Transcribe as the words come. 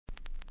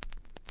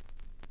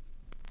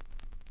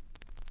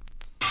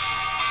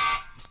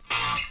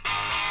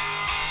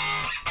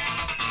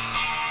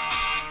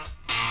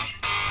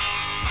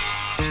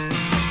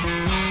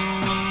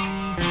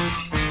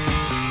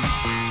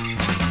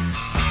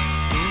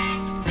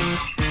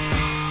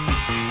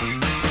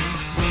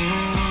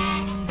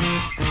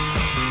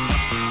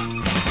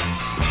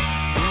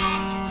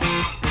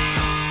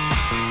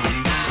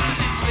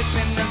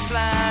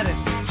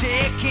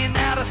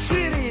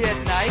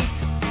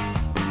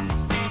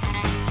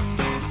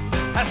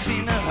I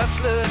seen the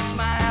hustlers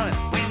smiling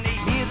when they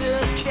hear the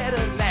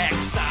Cadillac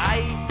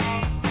sigh.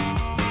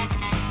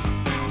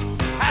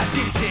 I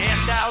seen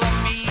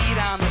 $10 meat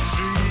on the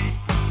street.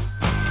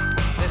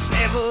 This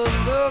never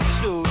looked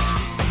so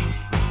sweet.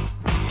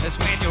 That's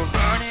when you're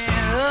burning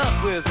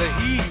up with the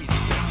heat.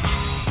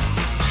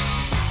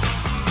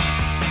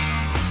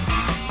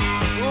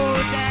 Oh,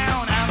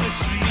 down on the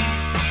street.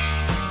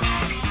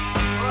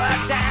 Oh,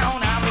 down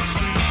on the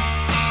street.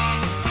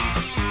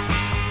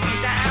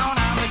 Down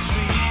on the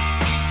street.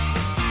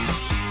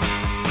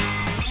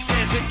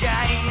 There's a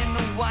guy in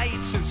the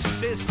whites who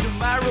says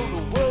tomorrow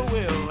the world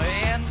will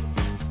end.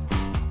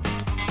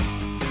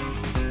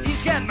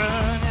 He's got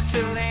money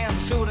to lend,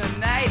 so the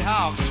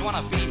Nighthawks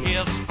wanna be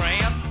his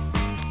friend.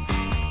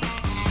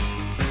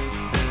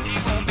 He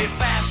won't be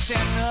fast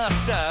enough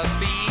to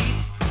beat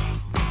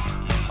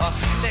or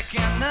slick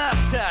enough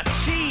to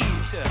cheat.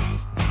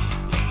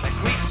 The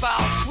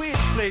greaseball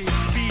switchblade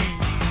speed.